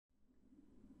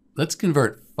Let's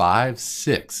convert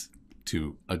 5/6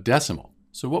 to a decimal.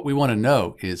 So what we want to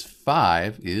know is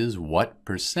 5 is what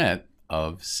percent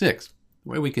of 6? The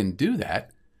way we can do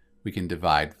that, we can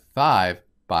divide 5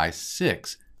 by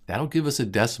 6. That'll give us a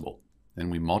decimal. Then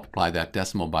we multiply that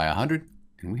decimal by 100,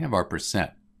 and we have our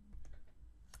percent.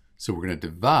 So we're going to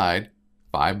divide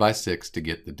 5 by 6 to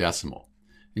get the decimal.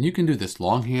 And you can do this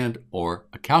longhand or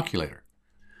a calculator.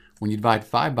 When you divide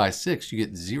 5 by 6, you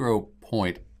get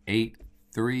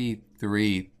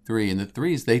 0.8333, and the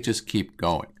 3's, they just keep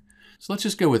going. So let's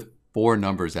just go with 4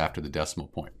 numbers after the decimal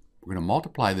point. We're going to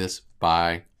multiply this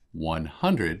by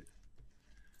 100,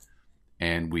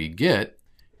 and we get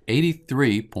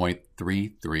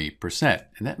 83.33%.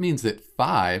 And that means that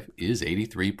 5 is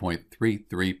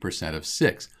 83.33% of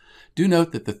 6. Do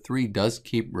note that the 3 does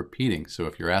keep repeating, so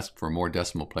if you're asked for more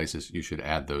decimal places, you should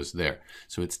add those there.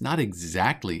 So it's not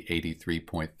exactly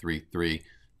 83.33.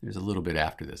 There's a little bit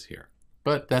after this here.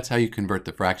 But that's how you convert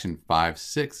the fraction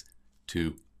 5/6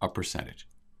 to a percentage.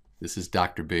 This is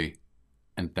Dr. B,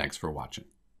 and thanks for watching.